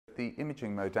The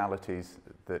imaging modalities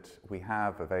that we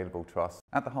have available to us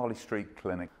at the Harley Street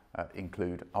Clinic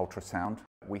include ultrasound.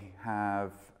 We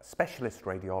have specialist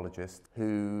radiologists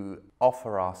who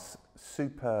offer us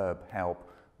superb help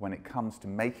when it comes to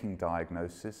making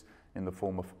diagnosis in the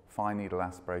form of fine needle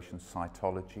aspiration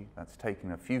cytology, that's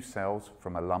taking a few cells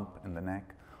from a lump in the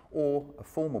neck, or a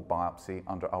formal biopsy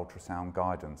under ultrasound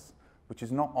guidance, which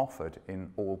is not offered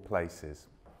in all places.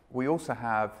 We also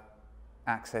have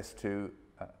access to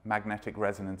magnetic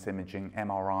resonance imaging,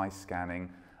 MRI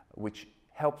scanning, which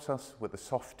helps us with the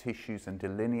soft tissues and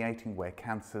delineating where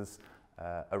cancers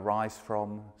arise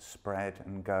from, spread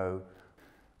and go.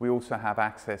 We also have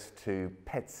access to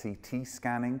PET-CT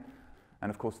scanning, and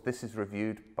of course this is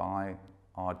reviewed by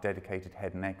our dedicated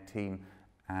head and neck team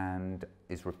and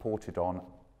is reported on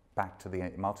back to the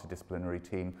multidisciplinary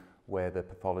team, where the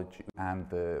pathology and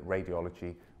the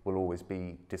radiology will always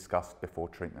be discussed before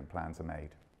treatment plans are made.